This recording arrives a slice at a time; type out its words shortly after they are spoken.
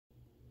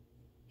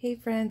Hey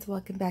friends,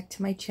 welcome back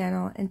to my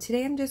channel, and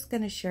today I'm just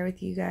going to share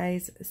with you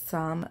guys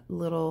some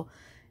little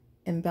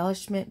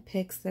embellishment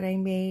picks that I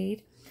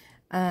made.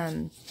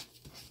 I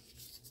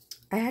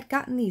had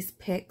gotten these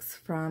picks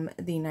from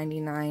the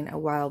 99 a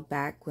while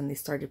back when they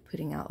started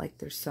putting out like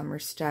their summer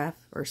stuff,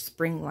 or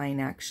spring line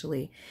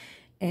actually,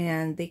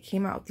 and they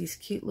came out with these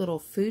cute little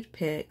food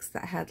picks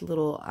that had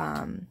little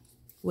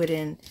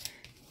wooden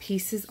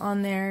pieces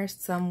on there.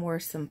 Some were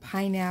some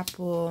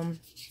pineapple,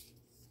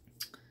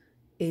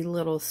 a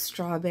little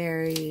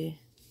strawberry,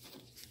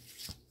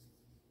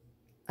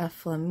 a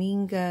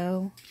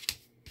flamingo.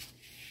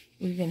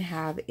 We even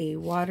have a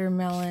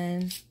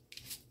watermelon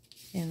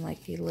and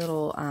like a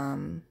little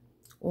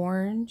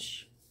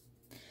orange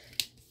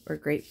or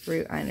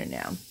grapefruit, I don't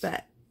know.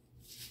 But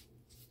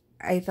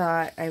I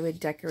thought I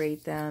would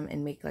decorate them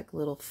and make like a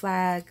little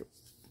flag,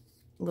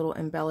 little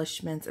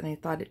embellishments, and I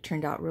thought it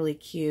turned out really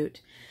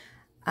cute.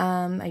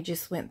 I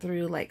just went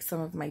through like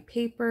some of my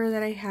paper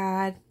that I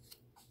had.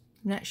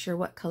 I'm not sure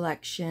what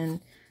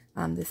collection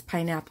this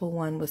pineapple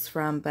one was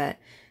from, but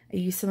I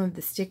used some of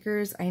the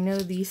stickers. I know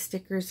these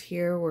stickers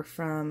here were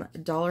from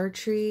Dollar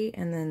Tree,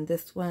 and then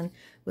this one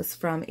was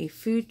from a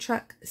food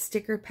truck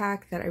sticker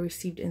pack that I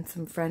received in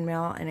some friend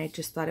mail, and I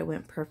just thought it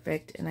went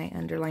perfect, and I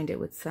underlined it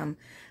with some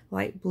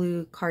light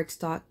blue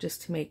cardstock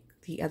just to make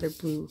the other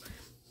blue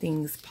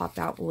things pop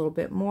out a little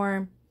bit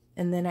more.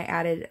 And then I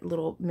added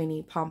little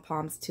mini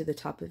pom-poms to the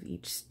top of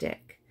each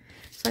stick.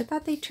 So I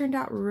thought they turned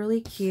out really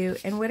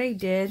cute, and what I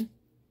did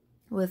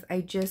was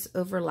I just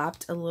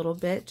overlapped a little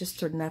bit,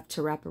 just enough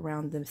to wrap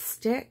around the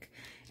stick,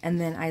 and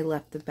then I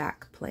left the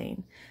back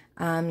plain.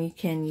 You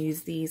can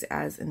use these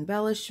as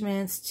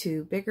embellishments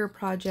to bigger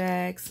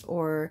projects,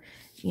 or,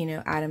 you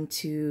know, add them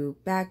to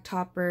bag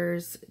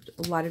toppers,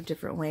 a lot of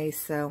different ways.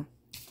 So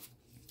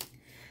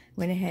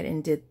went ahead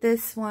and did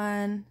this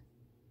one.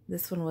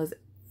 This one was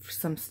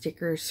some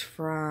stickers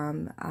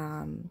from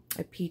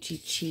a Peachy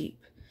Cheap,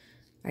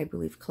 I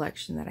believe,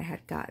 collection that I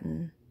had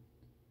gotten,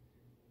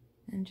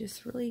 and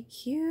just really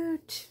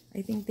cute.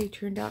 I think they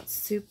turned out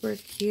super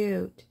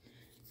cute.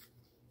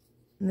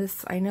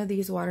 This, I know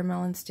these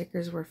watermelon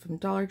stickers were from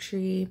Dollar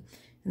Tree,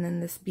 and then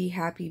this Be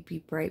Happy, Be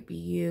Bright, Be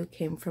You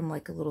came from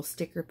like a little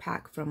sticker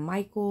pack from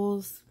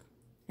Michael's,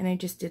 and I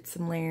just did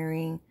some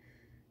layering,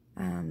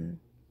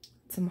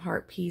 some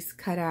heart piece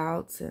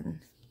cutouts, and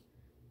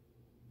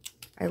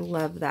I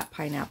love that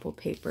pineapple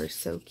paper,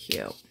 so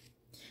cute.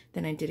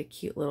 Then I did a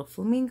cute little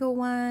flamingo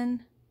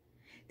one.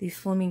 These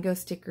flamingo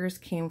stickers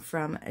came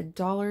from a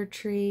Dollar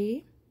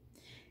Tree.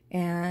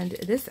 And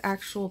this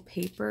actual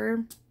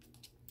paper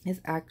is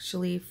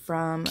actually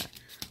from,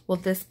 well,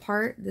 this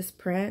part, this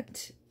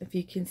print, if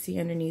you can see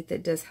underneath,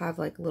 it does have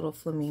like little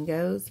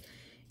flamingos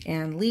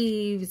and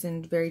leaves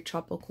and very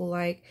tropical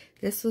like.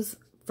 This was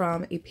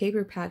from a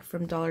paper pad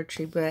from Dollar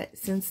Tree, but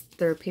since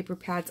their paper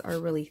pads are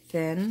really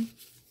thin,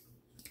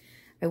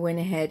 I went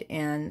ahead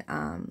and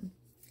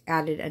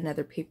added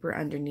another paper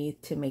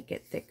underneath to make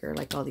it thicker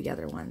like all the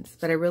other ones.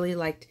 But I really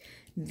liked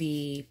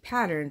the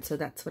pattern, so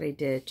that's what I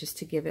did, just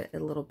to give it a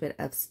little bit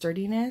of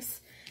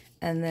sturdiness.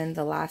 And then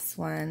the last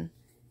one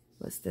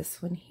was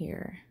this one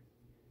here.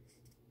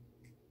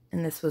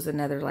 And this was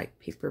another like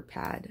paper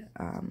pad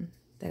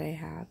that I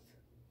have.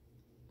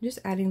 Just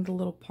adding the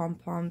little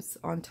pom-poms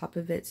on top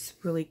of it's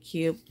really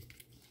cute.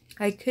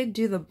 I could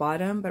do the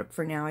bottom, but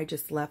for now I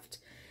just left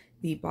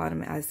the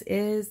bottom as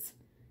is.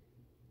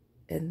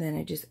 And then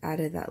I just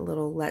added that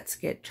little Let's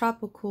Get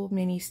Tropical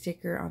mini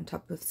sticker on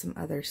top of some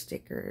other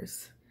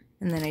stickers.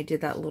 And then I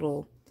did that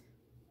little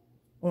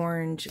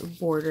orange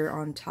border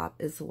on top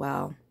as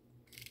well.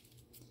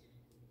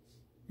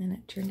 And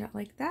it turned out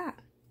like that.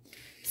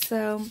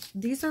 So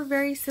these are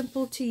very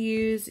simple to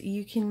use.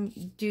 You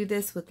can do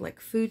this with like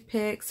food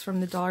picks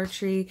from the Dollar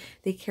Tree.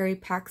 They carry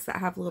packs that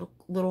have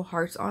little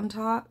hearts on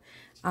top.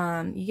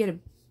 You get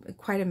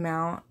quite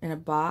amount in a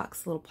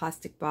box, a little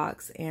plastic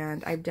box,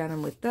 and I've done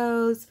them with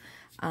those.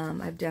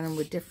 I've done them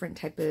with different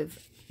type of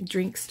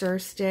drink stir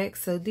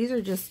sticks. So these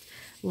are just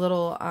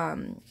little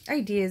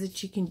ideas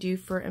that you can do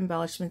for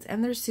embellishments,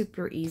 and they're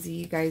super easy,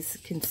 you guys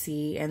can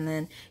see. And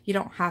then you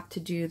don't have to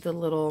do the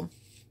little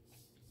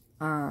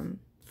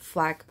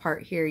flag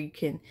part here. You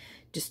can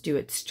just do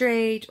it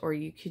straight, or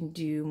you can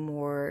do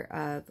more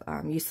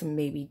of use some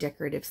maybe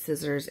decorative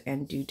scissors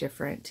and do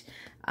different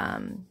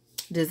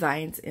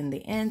designs in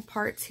the end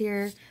parts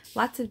here.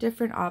 Lots of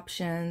different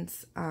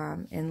options,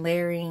 and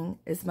layering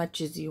as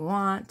much as you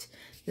want.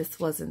 This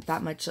wasn't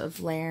that much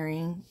of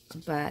layering,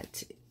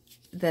 but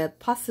the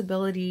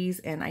possibilities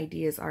and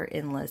ideas are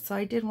endless. So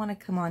I did want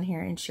to come on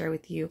here and share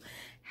with you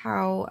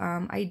how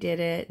I did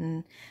it,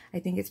 and I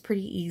think it's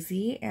pretty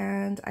easy,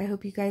 and I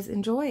hope you guys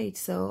enjoyed.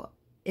 So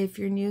if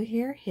you're new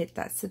here, hit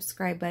that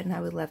subscribe button.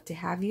 I would love to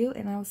have you,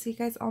 and I will see you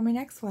guys on my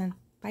next one.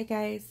 Bye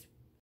guys.